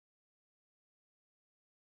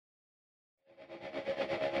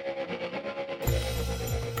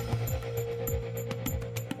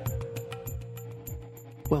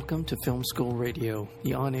Welcome to Film School Radio,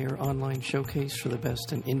 the on-air online showcase for the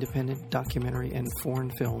best in independent documentary and foreign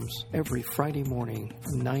films, every Friday morning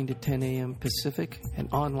from 9 to 10 a.m. Pacific and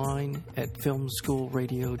online at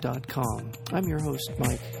filmschoolradio.com. I'm your host,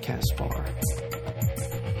 Mike Kaspar.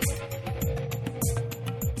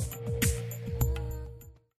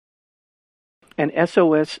 An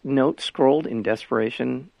SOS note scrolled in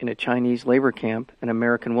desperation in a Chinese labor camp. An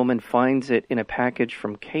American woman finds it in a package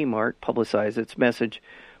from Kmart, publicizes its message,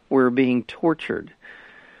 "We're being tortured."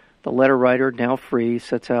 The letter writer, now free,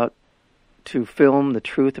 sets out to film the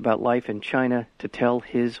truth about life in China, to tell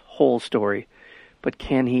his whole story. But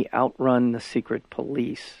can he outrun the secret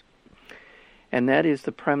police? And that is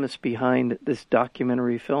the premise behind this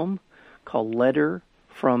documentary film called Letter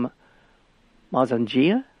from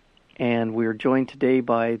Mazanjia. And we're joined today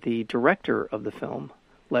by the director of the film,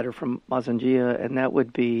 Letter from Mazanjia, and that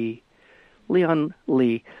would be Leon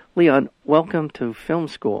Lee. Leon, welcome to Film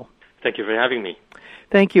School. Thank you for having me.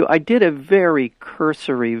 Thank you. I did a very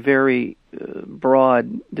cursory, very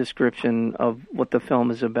broad description of what the film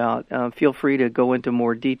is about. Feel free to go into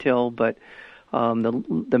more detail, but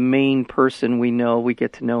the main person we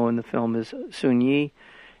get to know in the film is Sun Yi.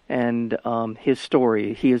 And his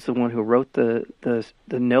story. He is the one who wrote the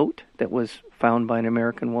note that was found by an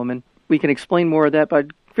American woman. We can explain more of that, but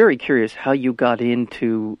I'm very curious how you got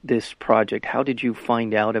into this project. How did you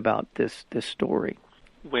find out about this story?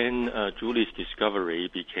 When Julie's discovery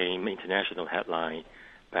became international headline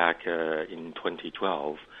back in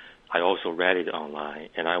 2012, I also read it online,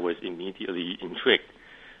 and I was immediately intrigued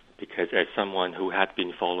because as someone who had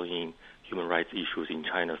been following human rights issues in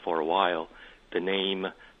China for a while, the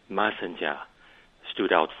name Mazanjia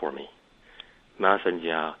stood out for me.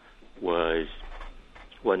 Mazanjia was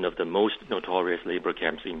one of the most notorious labor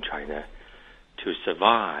camps in China. To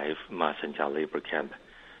survive Mazanjia labor camp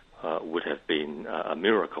would have been a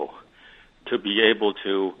miracle. To be able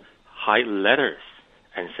to hide letters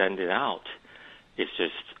and send it out is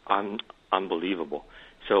just unbelievable.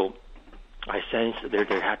 So I sensed there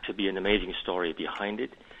had to be an amazing story behind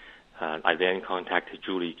it. I then contacted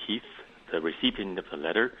Julie Keith, the recipient of the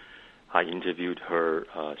letter. I interviewed her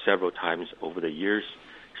several times over the years.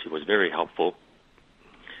 She was very helpful.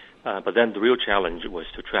 But then the real challenge was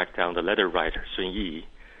to track down the letter writer, Sun Yi,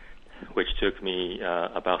 which took me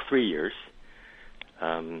about 3 years.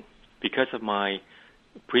 Because of my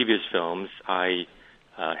previous films, I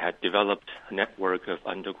had developed a network of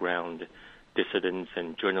underground dissidents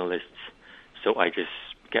and journalists, so I just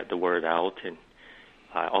get the word out, and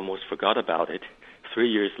I almost forgot about it. 3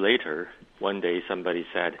 years later, one day somebody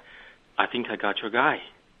said, "I think I got your guy."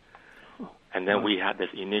 And then we had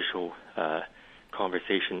this initial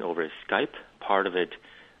conversation over Skype. Part of it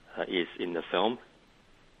is in the film.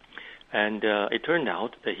 And it turned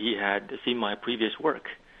out that he had seen my previous work,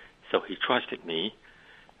 so he trusted me.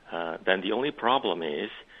 Then the only problem is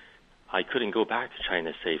I couldn't go back to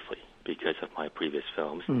China safely because of my previous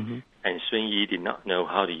films, and Sun Yi did not know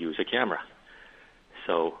how to use a camera.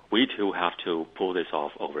 So we two have to pull this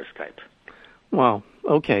off over Skype. Wow.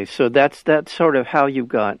 Okay. So that's sort of how you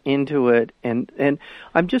got into it, and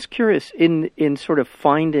I'm just curious in sort of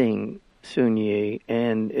finding Sun Yi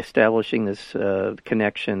and establishing this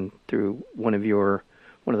connection through one of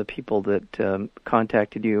the people that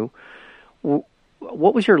contacted you.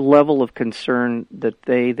 What was your level of concern that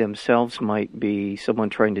they themselves might be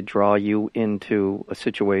someone trying to draw you into a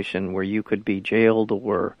situation where you could be jailed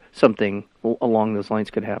or something along those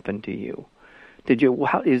lines could happen to you? Did you?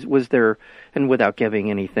 Was there? And without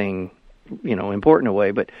giving anything, important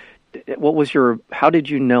away, but what was your? How did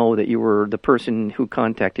you know that you were the person who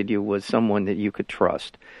contacted you was someone that you could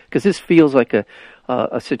trust? Because this feels like a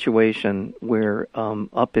situation where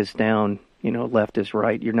up is down, left is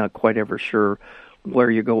right. You're not quite ever sure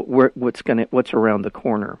where you go, what's around the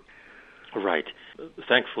corner. Right.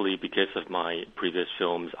 Thankfully, because of my previous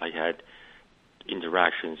films, I had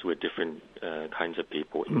interactions with different kinds of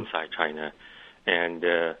people inside China, and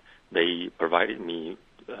they provided me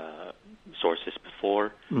sources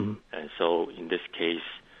before. And so in this case,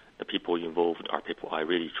 the people involved are people I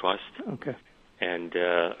really trust. Okay. And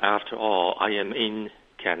after all, I am in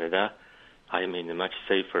Canada. I am in a much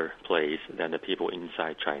safer place than the people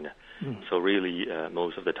inside China. So really,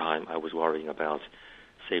 most of the time, I was worrying about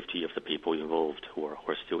safety of the people involved who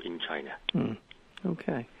are still in China.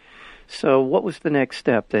 Okay. So what was the next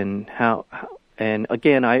step then? How? And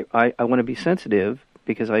again, I want to be sensitive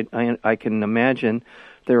because I can imagine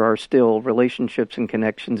there are still relationships and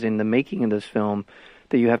connections in the making of this film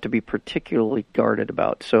that you have to be particularly guarded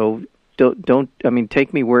about. So don't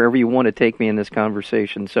take me wherever you want to take me in this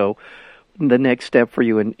conversation. So the next step for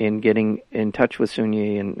you in getting in touch with Sun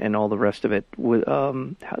Yi and all the rest of it?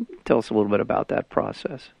 Tell us a little bit about that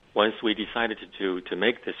process. Once we decided to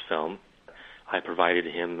make this film, I provided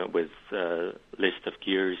him with a list of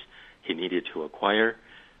gears he needed to acquire.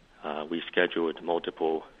 We scheduled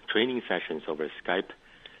multiple training sessions over Skype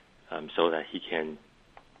so that he can,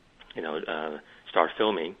 start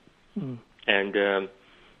filming. And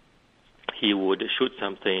he would shoot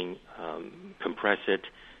something, compress it,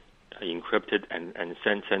 encrypt it, and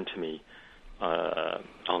send to me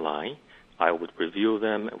online. I would review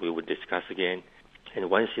them. We would discuss again. And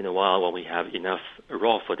once in a while, when we have enough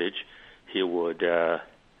raw footage, he would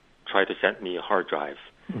try to send me a hard drive.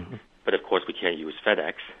 But of course, we can't use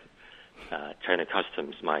FedEx. China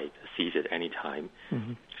Customs might seize it any time.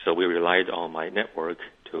 So we relied on my network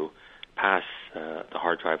to pass the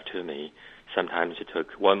hard drive to me. Sometimes it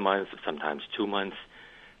took 1 month, sometimes 2 months.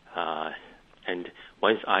 And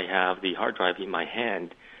once I have the hard drive in my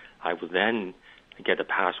hand, I would then get a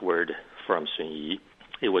password from Sun Yi.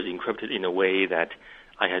 It was encrypted in a way that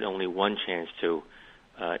I had only one chance to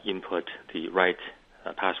input the right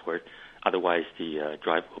password. Otherwise, the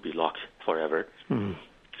drive will be locked forever.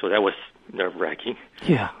 So that was nerve-wracking.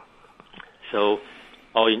 Yeah. So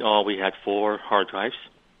all in all, we had 4 hard drives.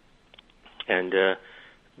 And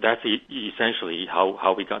that's essentially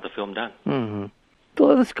how we got the film done. So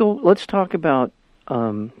let's talk about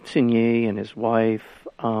Sun Yi and his wife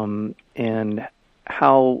and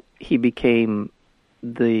how he became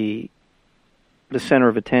the center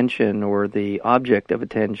of attention or the object of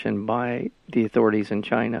attention by the authorities in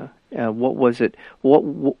China. What was it?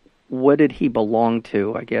 What did he belong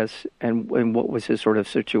to, I guess, and what was his sort of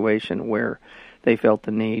situation where they felt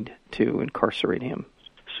the need to incarcerate him?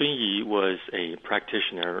 Sun Yi was a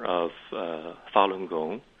practitioner of Falun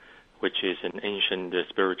Gong, which is an ancient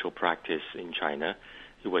spiritual practice in China.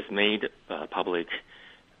 It was made public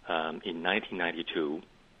in 1992.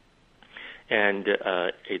 And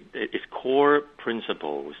its core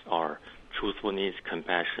principles are truthfulness,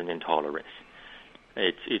 compassion, and tolerance.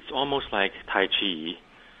 It's almost like Tai Chi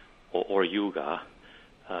or yoga,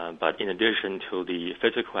 but in addition to the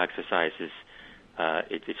physical exercises,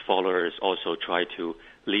 its followers also try to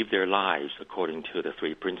live their lives according to the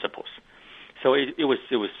 3 principles. So it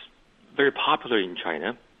was very popular in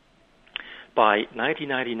China. By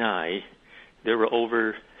 1999, there were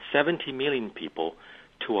over 70 million people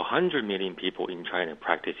to 100 million people in China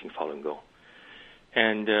practicing Falun Gong.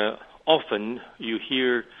 And often you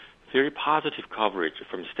hear very positive coverage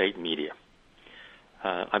from state media.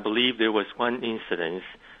 I believe there was one incident,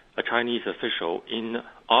 a Chinese official in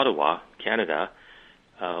Ottawa, Canada,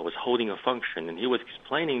 was holding a function, and he was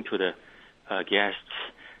explaining to the guests,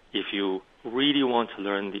 if you really want to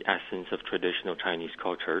learn the essence of traditional Chinese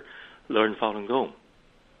culture, learn Falun Gong.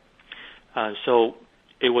 So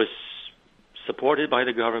it was supported by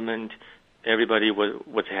the government. Everybody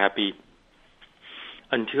was happy.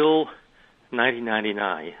 Until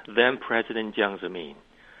 1999, then President Jiang Zemin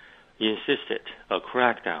insisted a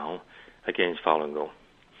crackdown against Falun Gong.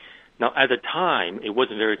 Now, at the time, it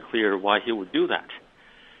wasn't very clear why he would do that.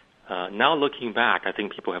 Now, looking back, I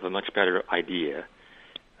think people have a much better idea.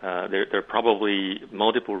 There are probably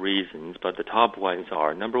multiple reasons, but the top ones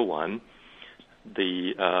are, number one,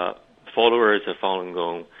 the followers of Falun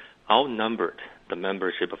Gong outnumbered the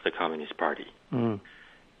membership of the Communist Party.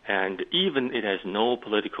 And even it has no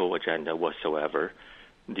political agenda whatsoever,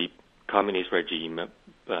 the communist regime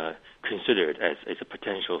considered as a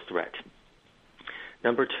potential threat.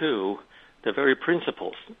 Number two, the very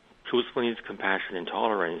principles, truthfulness, compassion, and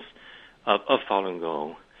tolerance of Falun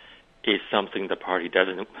Gong is something the party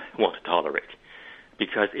doesn't want to tolerate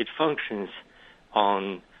because it functions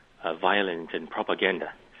on violence and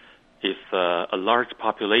propaganda. If a large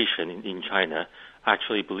population in China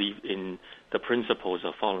actually believe in the principles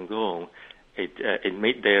of Falun Gong, it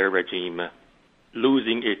made their regime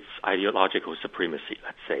losing its ideological supremacy,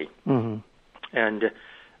 let's say. And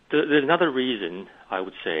there's another reason, I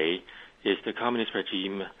would say, is the communist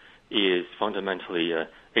regime is fundamentally an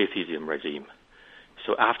atheism regime.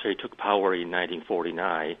 So after it took power in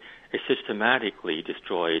 1949, it systematically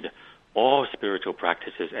destroyed all spiritual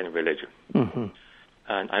practices and religion.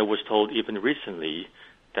 And I was told even recently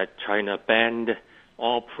that China banned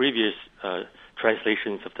all previous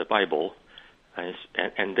translations of the Bible,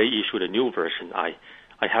 and they issued a new version. I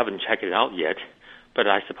haven't checked it out yet, but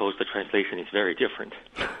I suppose the translation is very different.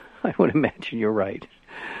 I would imagine you're right.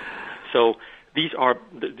 So these are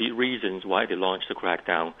the reasons why they launched the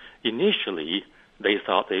crackdown. Initially, they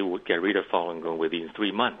thought they would get rid of Falun Gong within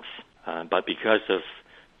 3 months. But because of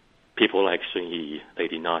people like Sun Yi, they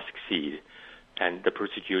did not succeed. and the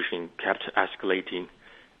persecution kept escalating.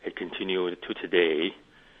 It continued to today.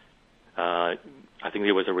 I think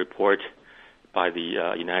there was a report by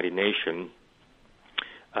the United Nations.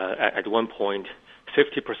 At one point,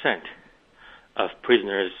 50% of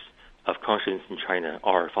prisoners of conscience in China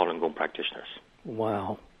are Falun Gong practitioners.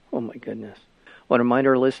 Wow. Oh, my goodness. I want to remind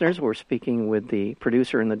our listeners, we're speaking with the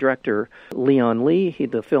producer and the director, Leon Lee.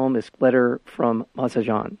 The film is Letter from Ma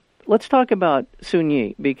Zhenjiang. Let's talk about Sun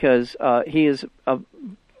Yi, because he is,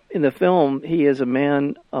 in the film, he is a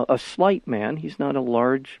man, a slight man. He's not a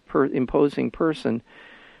large, imposing person,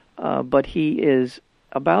 but he is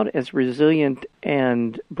about as resilient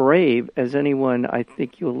and brave as anyone I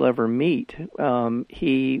think you'll ever meet.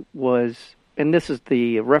 He was, and this is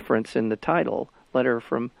the reference in the title, Letter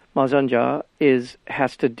from Ma Zhenjiang,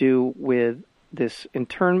 has to do with this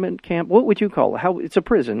internment camp. What would you call it? It's a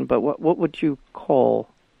prison, but what would you call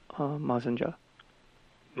Ma Zhenjiang?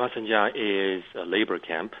 Ma Zhenjiang is a labor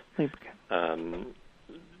camp. Labor camp.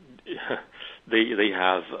 They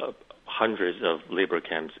have hundreds of labor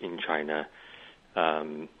camps in China.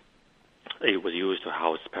 It was used to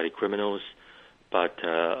house petty criminals, but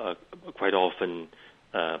quite often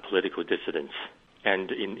political dissidents.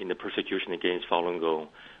 And in the persecution against Falun Gong,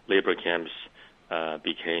 labor camps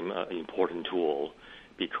became an important tool,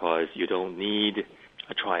 because you don't need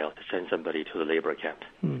a trial to send somebody to the labor camp.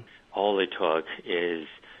 All it took is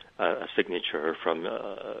a signature from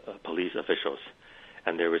police officials,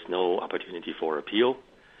 and there is no opportunity for appeal.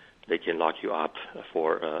 They can lock you up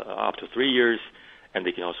for up to 3 years, and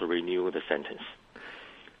they can also renew the sentence.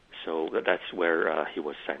 So that's where he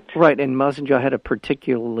was sent. Right, and Ma Zhenjiang had a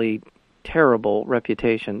particularly terrible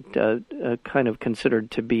reputation, kind of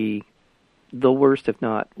considered to be the worst, if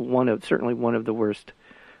not certainly one of the worst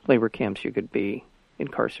labor camps you could be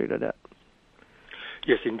incarcerated at.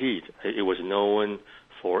 Yes, indeed. It was known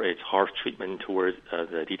for its harsh treatment towards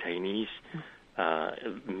the detainees.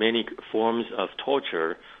 Many forms of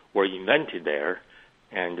torture were invented there,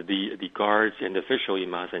 and the guards and officials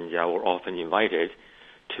in Ma Zhenjiang were often invited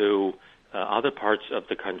to other parts of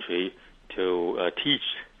the country to teach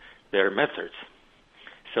their methods.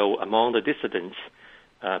 So among the dissidents,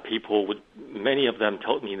 many of them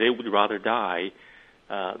told me they would rather die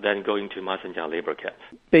than going to Ma Zhenjiang labor camp.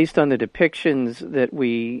 Based on the depictions that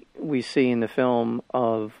we see in the film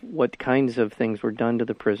of what kinds of things were done to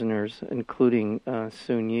the prisoners, including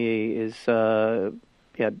Sun Yi, is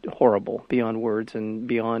horrible beyond words, and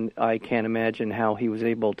beyond I can't imagine how he was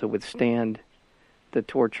able to withstand the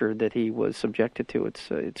torture that he was subjected to. It's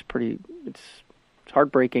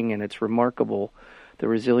heartbreaking, and it's remarkable, the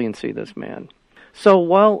resiliency of this man. So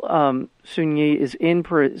while Sun Yi is in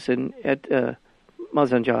prison at Ma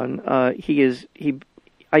Zhenjiang,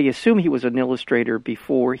 I assume he was an illustrator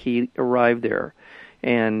before he arrived there.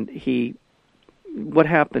 And what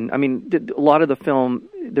happened? I mean, a lot of the film,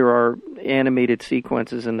 there are animated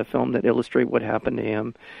sequences in the film that illustrate what happened to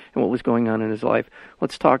him and what was going on in his life.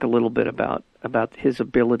 Let's talk a little bit about his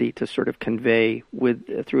ability to sort of convey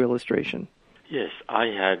through illustration. Yes, I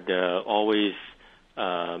had always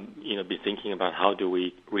been thinking about how do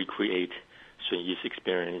we recreate Sun Yi's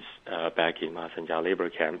experience back in Ma Zhenjiang labor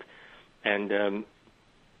camp. And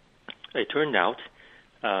it turned out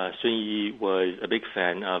Sun Yi was a big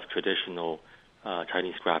fan of traditional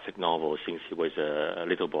Chinese graphic novels since he was a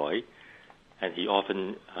little boy, and he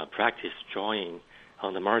often practiced drawing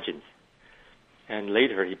on the margins. And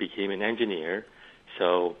later he became an engineer,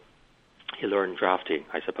 so he learned drafting,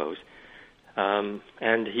 I suppose. And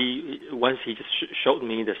once he just showed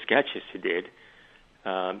me the sketches he did,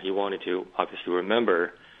 he wanted to obviously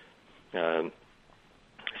remember,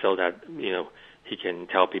 so that he can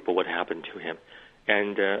tell people what happened to him.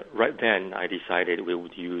 And right then, I decided we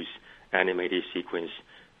would use animated sequence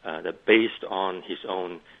that based on his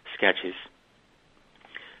own sketches.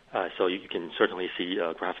 So you can certainly see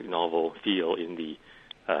a graphic novel feel in the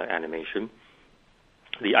animation.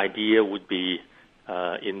 The idea would be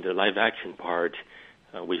in the live action part,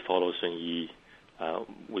 we follow Sun Yi.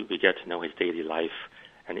 We get to know his daily life,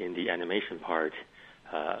 and in the animation part,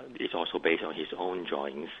 it's also based on his own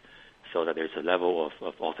drawings, so that there's a level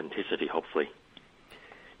of authenticity, hopefully.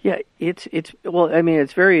 Yeah, it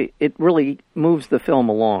really moves the film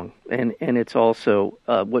along, and it's also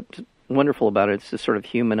what's wonderful about it. It's just sort of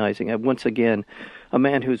humanizing. Once again, a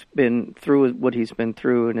man who's been through what he's been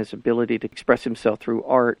through, and his ability to express himself through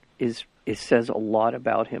art it says a lot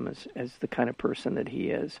about him as the kind of person that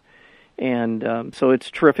he is. And so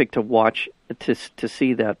it's terrific to watch, to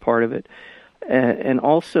see that part of it. And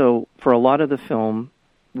also, for a lot of the film,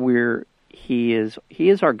 where he is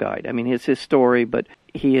our guide. I mean, it's his story, but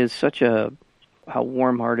he is how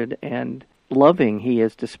warm-hearted and loving he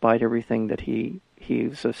is despite everything that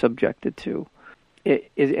he's subjected to.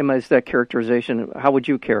 Is that characterization? How would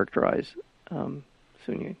you characterize Sun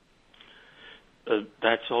Yi?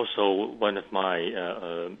 That's also one of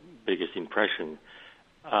my biggest impressions.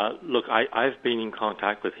 Look, I've been in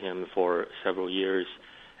contact with him for several years,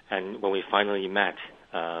 and when we finally met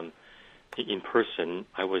in person,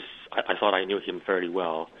 I thought I knew him fairly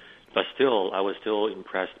well, but still, I was still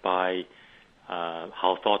impressed by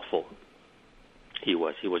how thoughtful he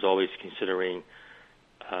was. He was always considering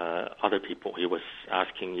other people. He was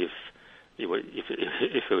asking if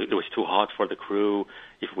it was too hot for the crew,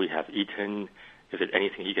 if we have eaten, if there's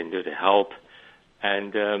anything he can do to help.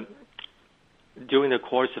 And during the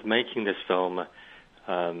course of making this film,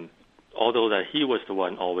 although that he was the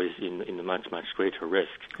one always in a much, much greater risk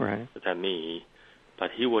than me,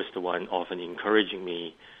 but he was the one often encouraging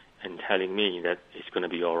me and telling me that it's going to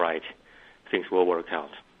be all right, things will work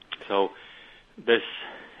out. So this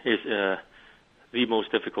is the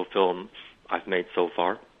most difficult film I've made so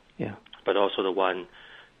far, but also the one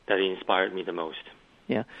that inspired me the most.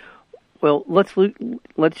 Yeah. Well,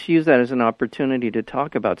 let's use that as an opportunity to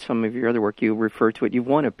talk about some of your other work. You refer to it. You've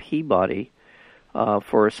won a Peabody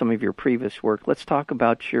for some of your previous work. Let's talk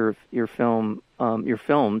about your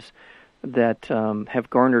films that have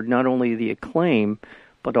garnered not only the acclaim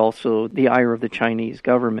but also the ire of the Chinese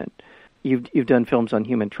government. You've done films on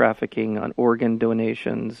human trafficking, on organ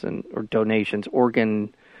donations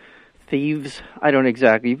organ thieves. I don't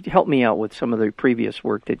exactly. Help me out with some of the previous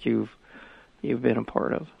work that you've been a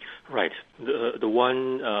part of. Right. The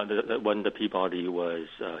one that won the Peabody was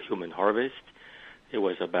Human Harvest. It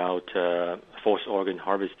was about forced organ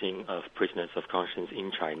harvesting of prisoners of conscience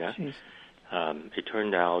in China. It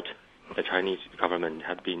turned out the Chinese government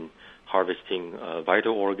had been harvesting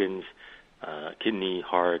vital organs, kidney,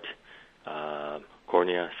 heart,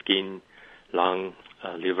 cornea, skin, lung,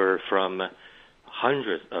 liver from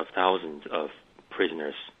hundreds of thousands of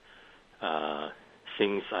prisoners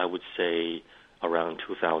since, I would say, around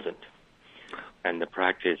 2000. And the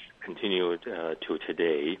practice continued to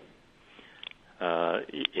today.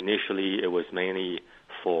 Initially, it was mainly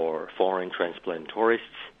for foreign transplant tourists,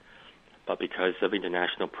 but because of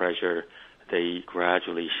international pressure, they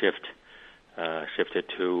gradually shifted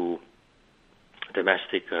to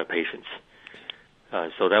domestic patients.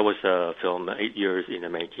 So that was a film 8 years in the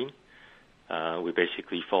making. We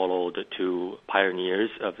basically followed two pioneers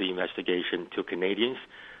of the investigation, two Canadians,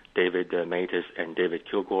 David Matus and David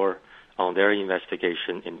Kilgore, on their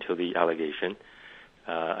investigation into the allegation.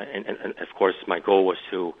 And of course, my goal was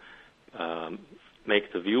to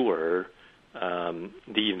make the viewer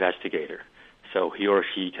the investigator, so he or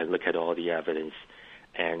she can look at all the evidence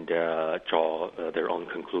and draw their own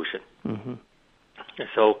conclusion. Mm-hmm.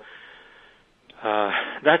 So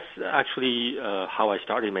that's actually how I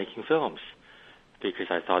started making films, because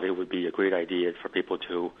I thought it would be a great idea for people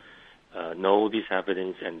to know this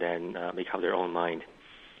evidence and then make up their own mind.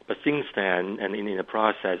 But since then, and in the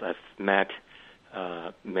process, I've met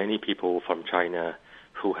many people from China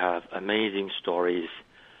who have amazing stories,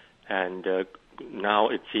 and now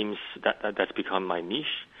it seems that's become my niche.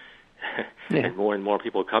 And more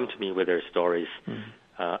people come to me with their stories.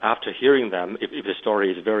 After hearing them, if the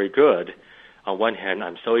story is very good, on one hand,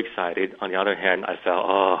 I'm so excited. On the other hand, I felt,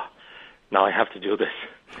 now I have to do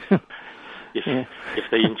this. If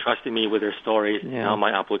they entrusted me with their stories, now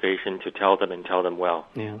my obligation to tell them well.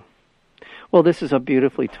 Yeah. Well, this is a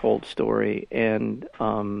beautifully told story, and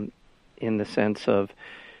in the sense of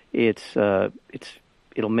it'll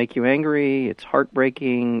make you angry. It's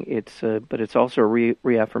heartbreaking. But it's also a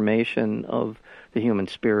reaffirmation of the human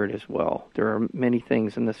spirit as well. There are many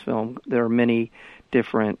things in this film. There are many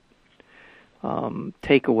different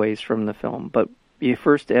takeaways from the film. But you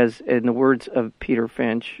first, as in the words of Peter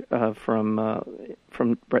Finch from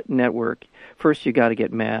Network, first you got to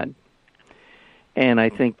get mad. And I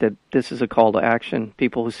think that this is a call to action.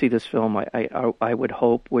 People who see this film, I would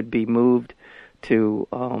hope, would be moved to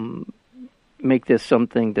make this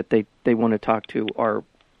something that they want to talk to our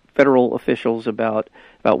federal officials about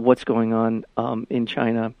what's going on in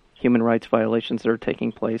China, human rights violations that are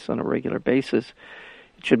taking place on a regular basis.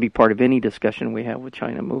 It should be part of any discussion we have with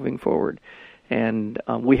China moving forward. And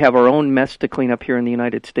we have our own mess to clean up here in the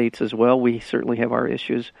United States as well. We certainly have our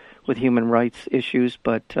issues with human rights issues,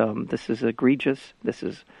 but this is egregious. This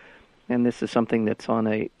is something that's on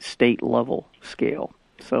a state level scale.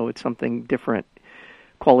 So it's something different,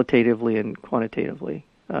 qualitatively and quantitatively.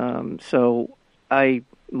 So my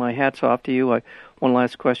hat's off to you. One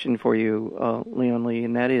last question for you, Leon Lee,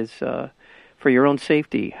 and that is for your own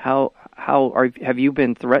safety. How have you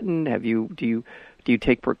been threatened? Do you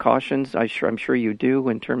take precautions? I'm sure you do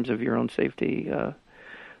in terms of your own safety.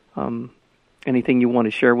 Anything you want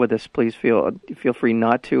to share with us, please feel free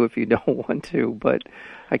not to if you don't want to. But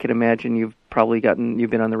I can imagine you've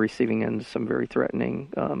been on the receiving end of some very threatening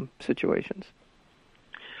situations.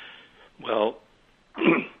 Well,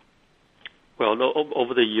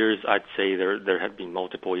 over the years, I'd say there have been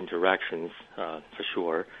multiple interactions for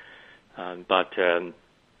sure, but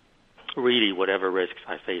really, whatever risks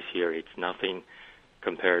I face here, it's nothing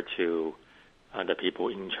compared to the people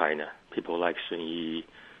in China. People like Sun Yi,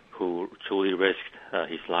 who truly risked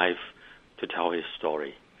his life to tell his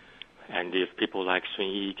story. And if people like Sun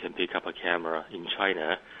Yi can pick up a camera in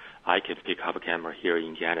China, I can pick up a camera here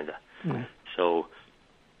in Canada. Mm. So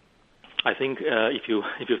I think if you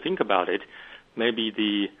think about it, maybe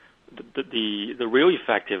the real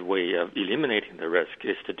effective way of eliminating the risk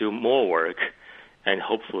is to do more work, and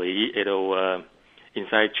hopefully it'll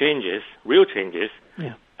incite changes, real changes,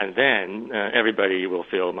 and then everybody will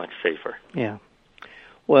feel much safer. Yeah.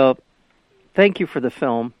 Well, thank you for the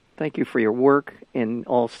film. Thank you for your work and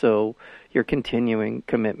also your continuing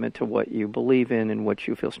commitment to what you believe in and what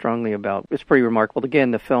you feel strongly about. It's pretty remarkable.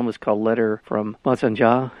 Again, the film is called Letter from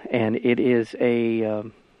Mazanjia, and it is a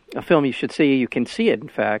film you should see. You can see it, in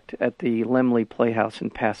fact, at the Laemmle Playhouse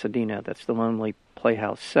in Pasadena. That's the Laemmle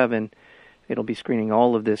Playhouse 7. It'll be screening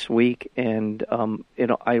all of this week, and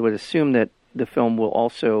I would assume that the film will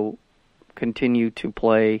also continue to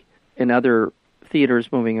play in other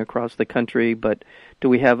theaters moving across the country, but do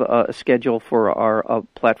we have a schedule for a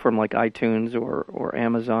platform like iTunes or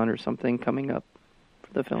Amazon or something coming up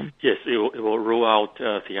for the film? Yes, it will roll out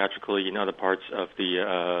theatrically in other parts of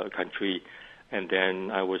the country, and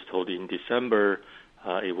then I was told in December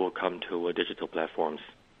it will come to digital platforms.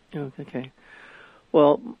 Okay.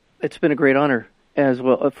 Well, it's been a great honor as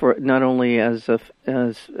well for not only as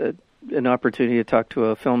an opportunity to talk to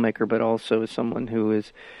a filmmaker, but also as someone who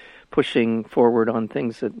is pushing forward on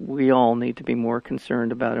things that we all need to be more concerned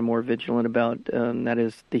about and more vigilant about, that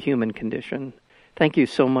is the human condition. Thank you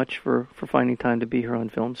so much for finding time to be here on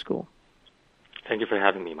Film School. Thank you for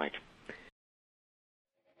having me, Mike.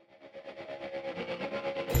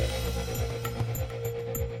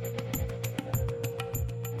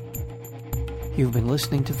 You've been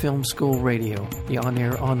listening to Film School Radio, the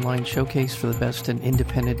on-air online showcase for the best in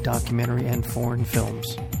independent documentary and foreign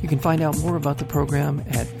films. You can find out more about the program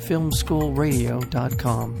at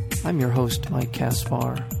filmschoolradio.com. I'm your host, Mike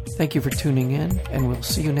Kaspar. Thank you for tuning in, and we'll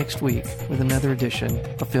see you next week with another edition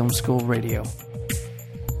of Film School Radio.